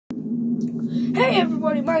Hey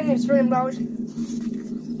everybody, my name is Random Dollars, and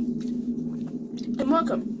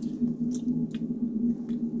welcome.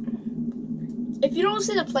 If you don't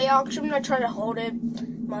see the play option, I try to hold it,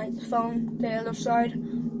 my phone, the other side.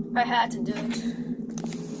 I had to do it.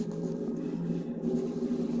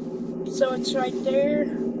 So it's right there.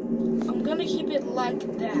 I'm gonna keep it like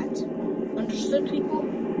that. Understood, people?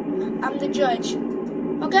 I'm the judge.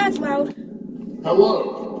 Oh, that's loud.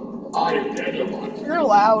 Hello, I am Daniel Bond. You're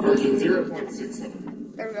loud. Version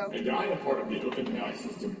 0.67. There we go. And I am part of the OpenAI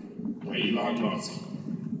system by Elon Musk.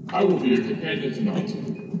 I will be your companion tonight.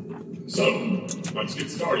 So, let's get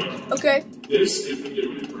started. Okay. This is the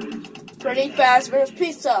new and improved Freddy Fazbear's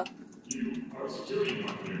Pizza. You are a security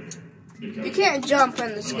monitor. You can't jump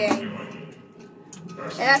in this game. And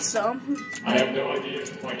that's dumb. I have no idea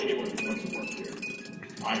why anyone would want to work here.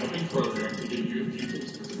 I have been programmed to give you a few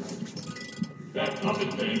tips for tonight. That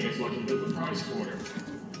puppet thing is looking for the prize corner.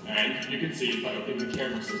 And you can see it by opening the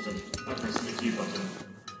camera system by pressing the Q button.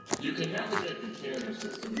 You can navigate the camera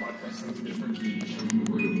system by pressing the different keys showing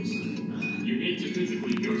the rooms. You need to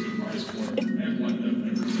physically go to the prize corner and let them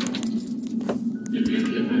enter the room. If you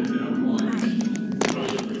give it that one, you're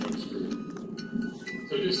pretty much screwed.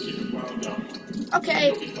 So just keep it wound up.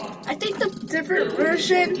 Okay, I think the different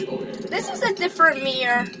version, this is a different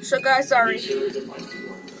mirror, so guys, sorry.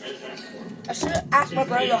 I should have asked my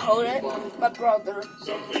brother to hold it, my brother.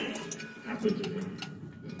 Something happened to him.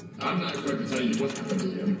 I'm not going to tell you what happened to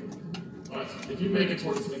him, but if you make it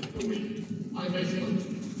towards the end of the week, I may heal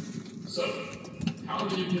you. So, how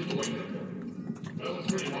do you get away from him? Well, it's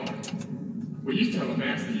pretty hard. We used to have a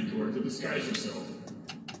mask that you could wear to disguise yourself,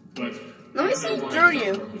 but... Let me see through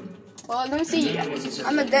you. Well, let me see.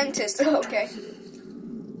 I'm a dentist. Okay.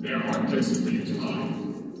 There are places for you to hide.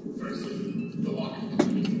 Firstly, the locker.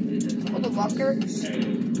 Oh, the locker?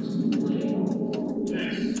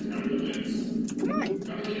 Come on.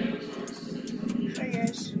 There he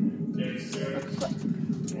is.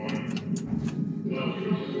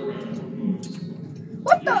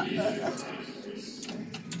 What the?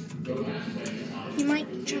 He might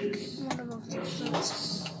check one of those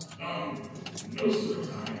episodes.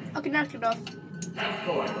 Okay, knock it off. Have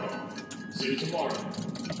fun. See you tomorrow.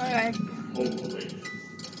 Okay. Hopefully.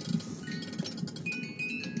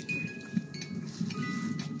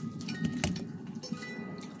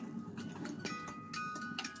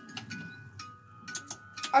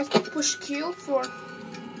 I can push Q for...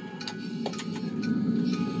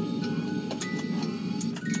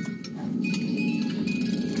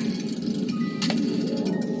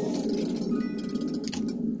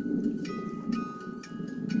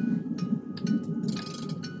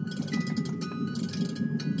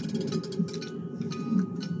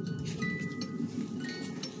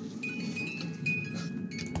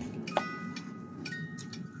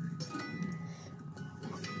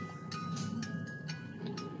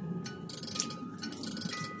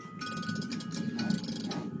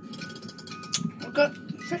 Okay,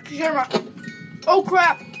 check the camera. Oh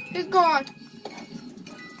crap, he's gone.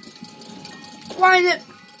 Find it.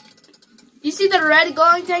 You see the red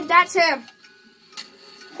glowing thing? That's him.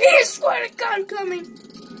 He's swear to God coming.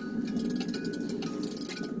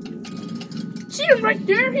 See him right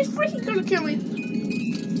there? He's freaking gonna kill me.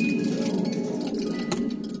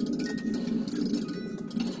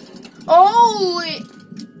 Holy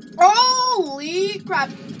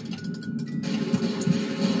crap.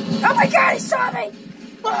 Oh my God, he saw me!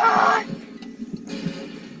 Ah!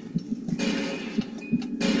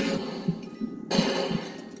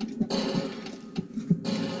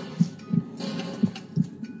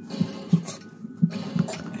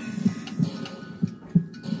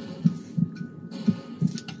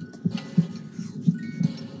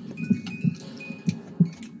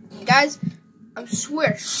 Guys, I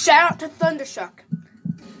swear, shout out to Thundershock.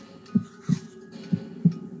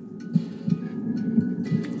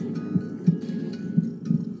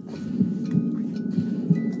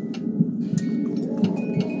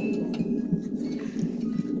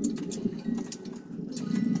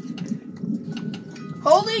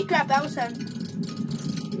 Holy crap, that was him.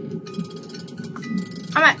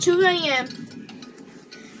 I'm at 2 a.m.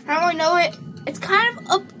 How do I know it? It's kind of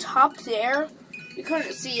up top there. You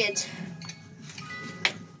couldn't see it.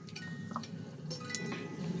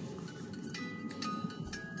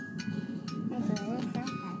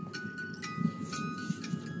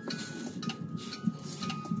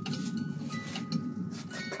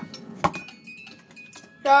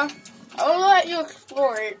 Yeah, I'll let you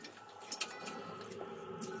explore it.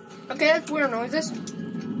 Okay, that's weird noises.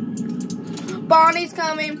 Bonnie's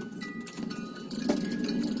coming.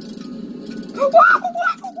 No.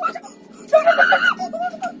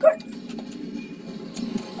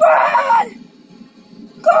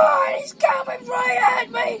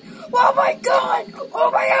 at me! Oh my god!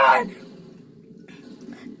 Oh my god!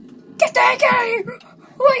 Get the heck out of here!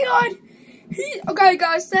 Oh my god! Okay,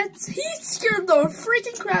 guys, he scared the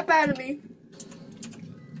freaking crap out of me.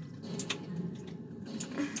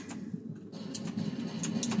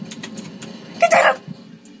 Get to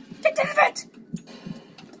the vent!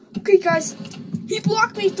 Okay, guys, he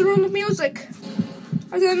blocked me through the music.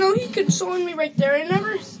 I didn't know he could saw me right there. I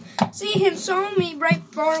never see him saw me right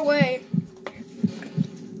far away.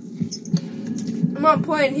 I'm not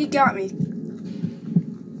playing. He got me.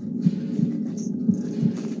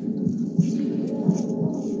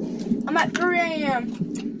 I'm at 3 a.m.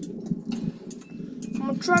 I'm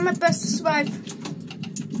gonna try my best to survive.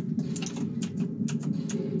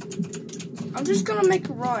 I'm just gonna make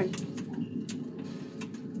a run.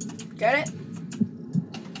 Get it?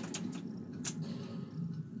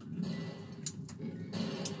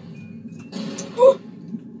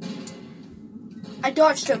 I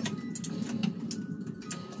dodged him.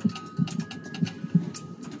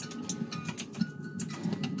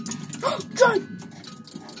 John!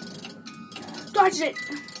 Dodged it.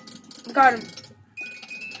 Got him.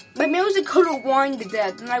 My music could have whined to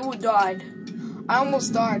death and I would have died. I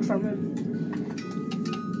almost died from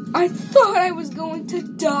him. I thought I was going to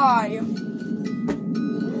die.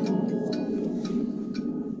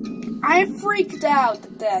 I freaked out to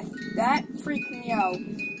death. That freaked me out.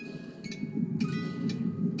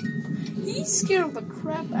 He scared the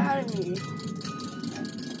crap out of me.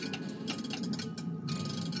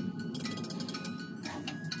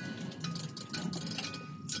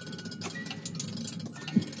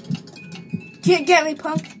 Can't get me,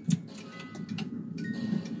 punk.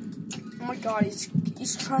 Oh my god,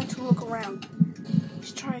 he's trying to look around.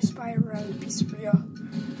 He's trying to spy around a piece of real.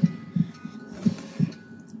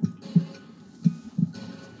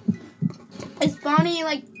 Is Bonnie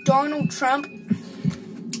like Donald Trump?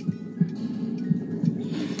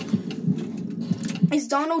 Is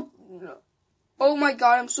Donald... Oh my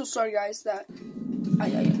god, I'm so sorry guys that...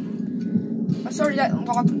 I'm sorry that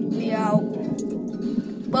locked me out.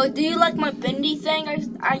 But do you like my bendy thing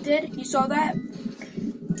I did? You saw that?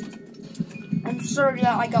 I'm sorry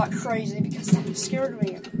that I got crazy because that scared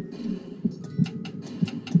me.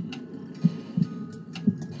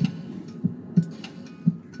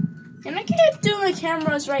 And I can't do the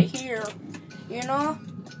cameras right here, you know?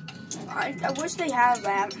 I wish they have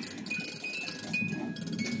that.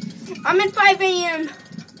 I'm at 5 a.m.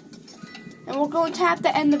 and we're going to have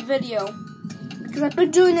to end the video because I've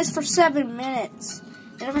been doing this for 7 minutes.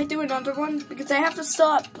 And if I do another one, because I have to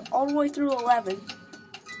stop all the way through 11.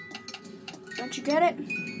 Don't you get it?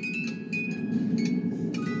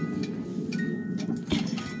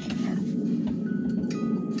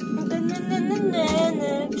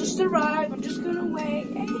 Just arrived. I'm just gonna wait.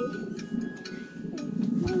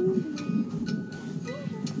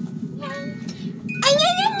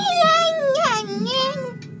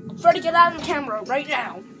 Freddy, get out of the camera right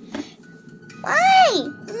now. Why?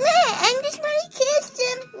 I'm just going to kiss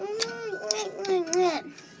him. And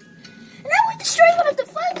I would destroy one of the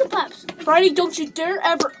Funko Pops. Freddy, don't you dare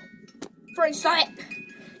ever. Freddy, stop it.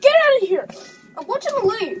 Get out of here. I want you to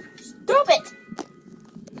leave. Stop it.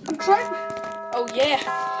 I'm trying. Oh, yeah.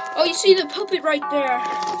 Oh, you see the puppet right there.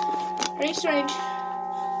 Very strange.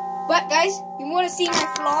 But, guys, you want to see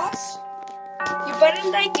my floss? You better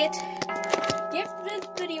like it. Give this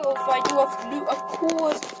video if I do a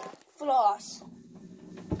cool floss.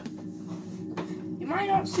 You might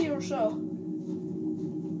not see or so.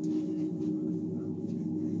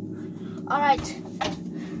 Alright.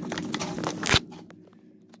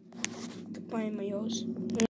 Goodbye, my yours.